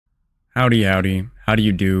Howdy, howdy. How do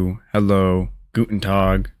you do? Hello, guten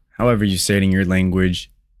tag, however you say it in your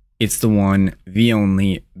language. It's the one, the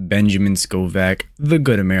only, Benjamin Scovach, the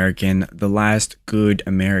good American, the last good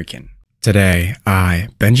American. Today, I,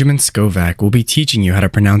 Benjamin Scovach, will be teaching you how to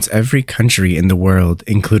pronounce every country in the world,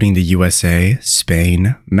 including the USA,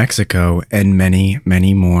 Spain, Mexico, and many,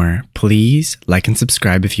 many more. Please like and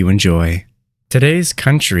subscribe if you enjoy. Today's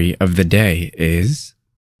country of the day is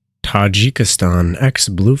Tajikistan, X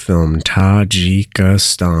Blue Film,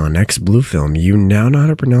 Tajikistan, X Blue Film. You now know how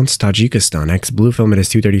to pronounce Tajikistan, X Blue Film. It is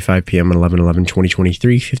 2:35 p.m. on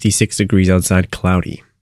 11/11/2023, 56 degrees outside, cloudy.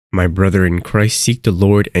 My brother in Christ, seek the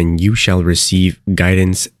Lord and you shall receive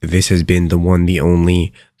guidance. This has been the one, the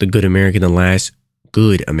only, the good American, the last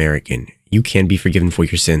good American. You can be forgiven for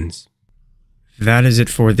your sins. That is it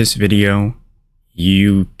for this video.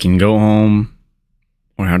 You can go home.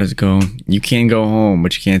 Or how does it go? You can go home,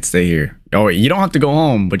 but you can't stay here. Oh, wait, you don't have to go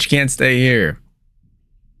home, but you can't stay here.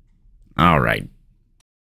 All right.